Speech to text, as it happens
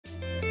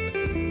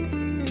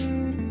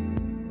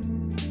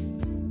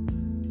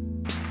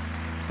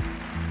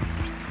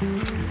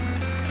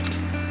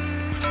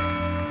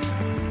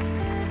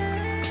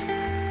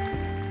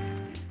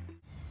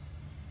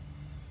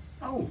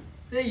Oh,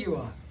 there you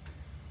are.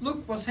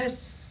 Look what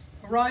has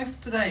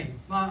arrived today.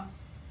 My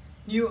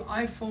new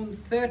iPhone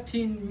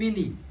 13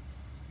 mini.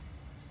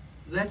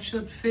 That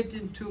should fit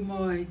into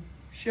my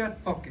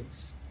shirt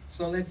pockets.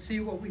 So let's see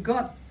what we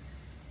got.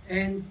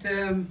 And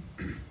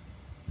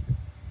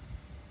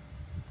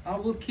I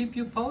will keep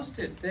you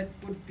posted. That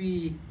would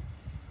be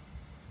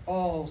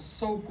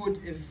so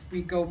good if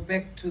we go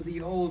back to the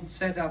old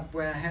setup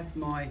where I had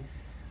my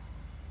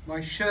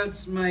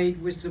shirts made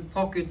with the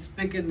pockets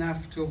big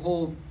enough to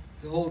hold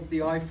the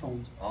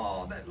iPhones.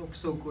 Oh, that looks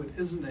so good,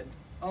 isn't it?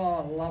 Oh,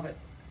 I love it.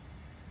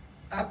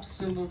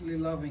 Absolutely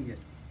loving it.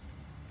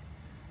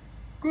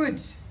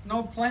 Good.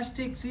 No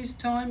plastics this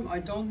time. I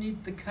don't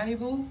need the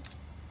cable.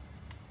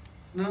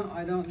 No,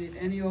 I don't need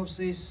any of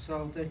this,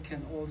 so that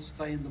can all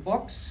stay in the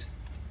box.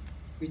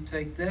 We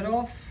take that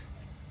off.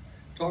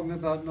 Talking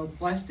about no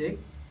plastic.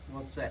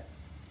 What's that?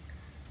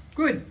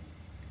 Good.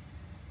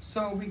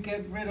 So we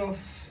get rid of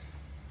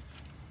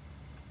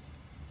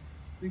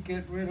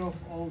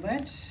all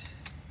that.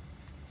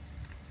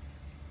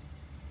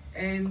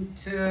 And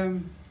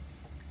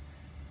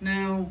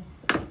now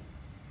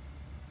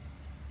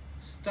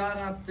start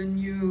up the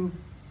new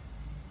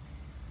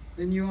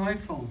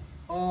iPhone.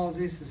 Oh,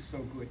 this is so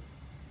good.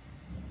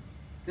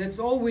 That's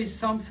always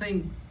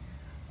something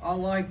I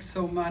like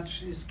so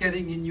much, is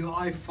getting a new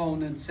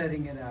iPhone and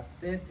setting it up.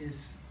 That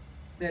is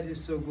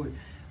so good.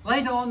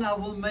 Later on I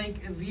will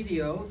make a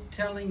video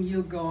telling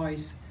you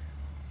guys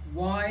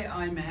why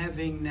I'm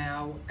having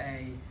now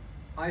a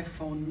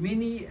iPhone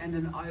mini and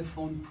an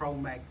iPhone Pro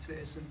Max.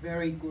 There's a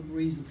very good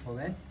reason for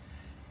that,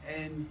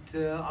 and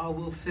I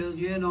will fill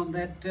you in on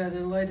that at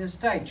a later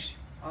stage.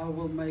 I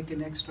will make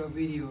an extra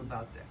video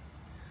about that.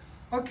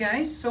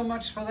 Okay, so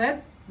much for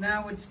that.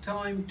 Now it's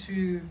time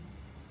to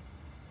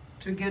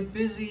get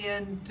busy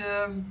and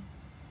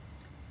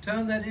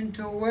turn that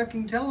into a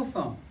working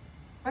telephone.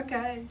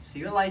 Okay, see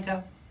you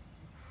later.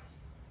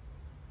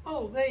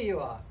 Oh, there you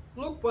are.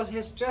 Look what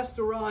has just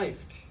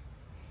arrived.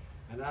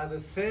 And I have a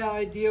fair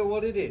idea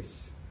what it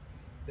is.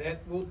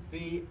 That would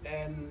be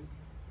an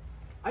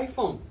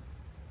iPhone.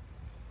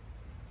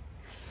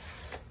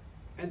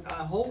 And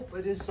I hope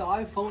it is the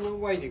iPhone I'm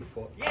waiting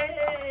for.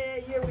 Yeah,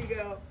 here we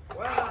go.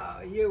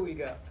 Wow, here we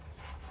go.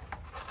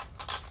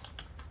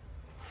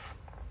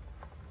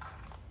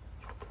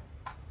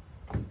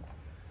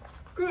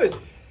 Good.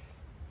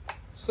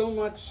 So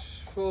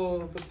much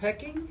for the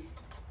packing,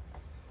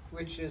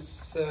 which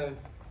is a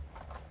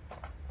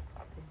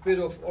bit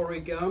of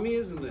origami,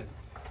 isn't it?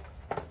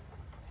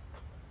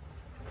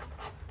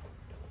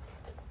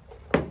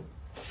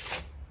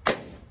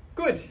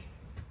 Good.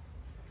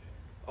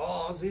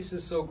 Oh, this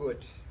is so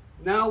good.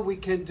 Now we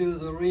can do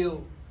the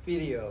real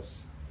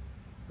videos,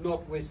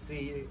 not with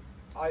the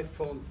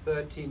iPhone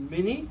 13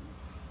 mini.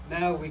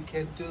 Now we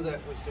can do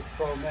that with the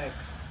Pro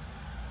Max.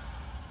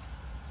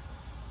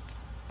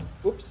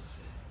 Oops.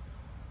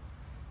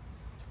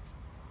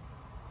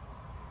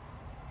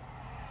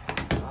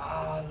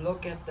 Ah,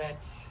 look at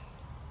that.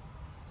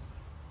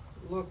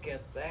 Look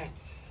at that.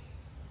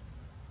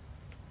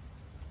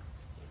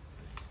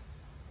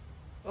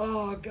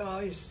 Oh,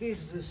 guys,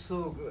 this is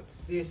so good.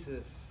 This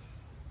is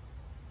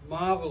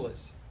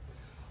marvelous.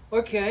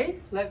 Okay,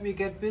 let me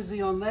get busy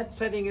on that,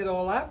 setting it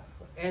all up,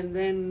 and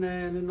then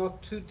in a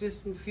not too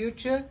distant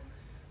future,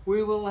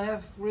 we will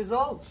have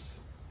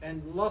results,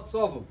 and lots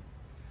of them.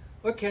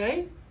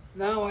 Okay,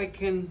 now I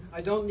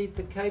don't need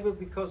the cable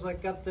because I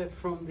got that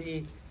from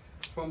the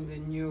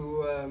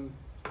new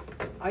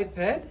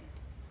iPad.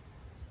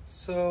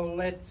 So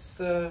let's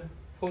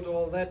put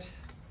all that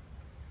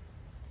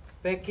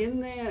back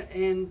in there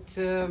and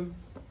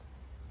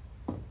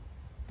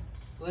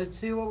let's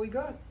see what we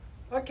got.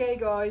 Okay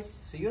guys,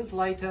 see you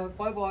later.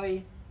 Bye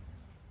bye.